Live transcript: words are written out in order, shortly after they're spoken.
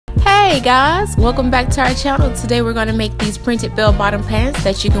Hey guys, welcome back to our channel. Today we're going to make these printed bell-bottom pants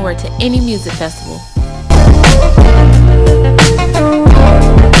that you can wear to any music festival.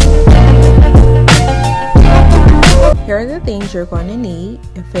 Here are the things you're going to need: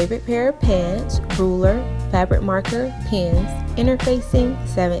 a favorite pair of pants, ruler, fabric marker, pins, interfacing,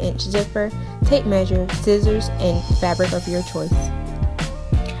 7-inch zipper, tape measure, scissors, and fabric of your choice.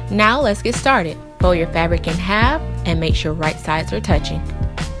 Now let's get started. Fold your fabric in half and make sure right sides are touching.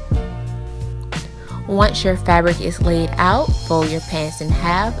 Once your fabric is laid out, fold your pants in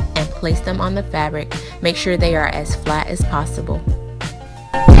half and place them on the fabric. Make sure they are as flat as possible.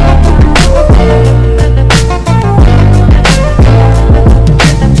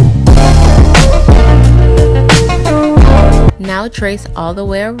 Now trace all the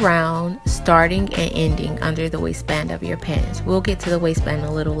way around, starting and ending under the waistband of your pants. We'll get to the waistband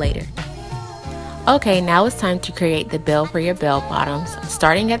a little later. Okay, now it's time to create the bell for your bell bottoms.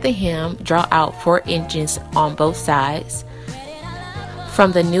 Starting at the hem, draw out 4 inches on both sides.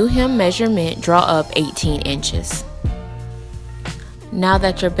 From the new hem measurement, draw up 18 inches. Now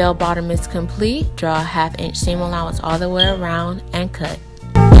that your bell bottom is complete, draw a 1/2 inch seam allowance all the way around and cut.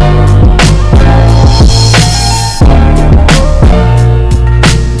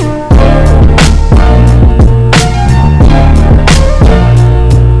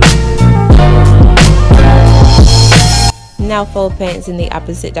 Now fold pants in the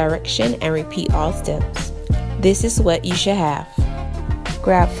opposite direction and repeat all steps. This is what you should have.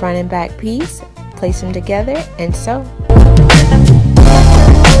 Grab front and back piece, place them together, and sew.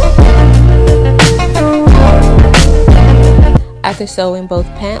 After sewing both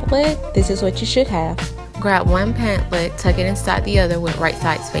pant leg, this is what you should have. Grab one pant leg, tuck it inside the other with right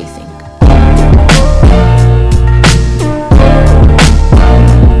sides facing.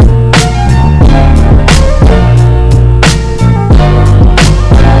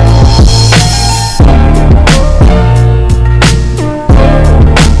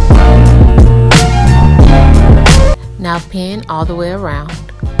 Now pin all the way around.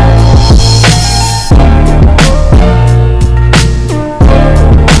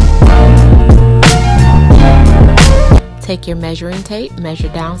 Take your measuring tape, measure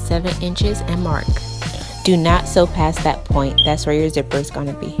down 7 inches and mark. Do not sew past that point. That's where your zipper is going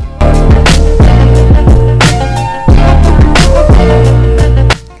to be.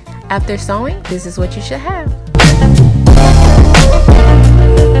 After sewing, this is what you should have.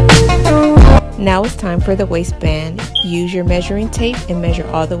 Now it's time for the waistband. Use your measuring tape and measure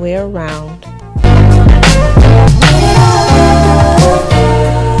all the way around.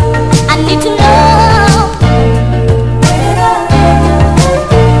 I need to know,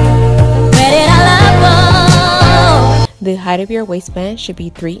 where did our love go? The height of your waistband should be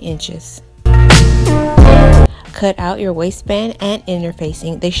 3 inches. Cut out your waistband and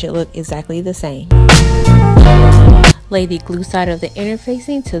interfacing. They should look exactly the same. Lay the glue side of the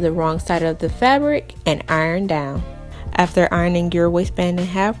interfacing to the wrong side of the fabric and iron down. After ironing your waistband in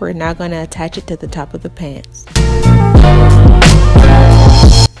half, we're now going to attach it to the top of the pants.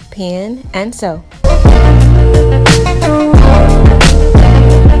 Pin and sew.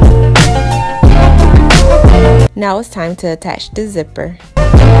 Now it's time to attach the zipper.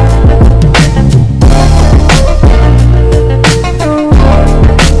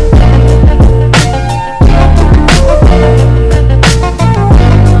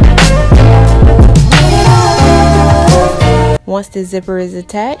 Once the zipper is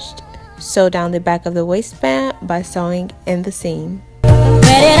attached, sew down the back of the waistband by sewing in the seam.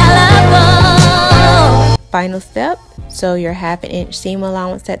 Final step, sew your 1/2 inch seam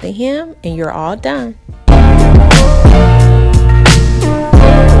allowance at the hem and you're all done.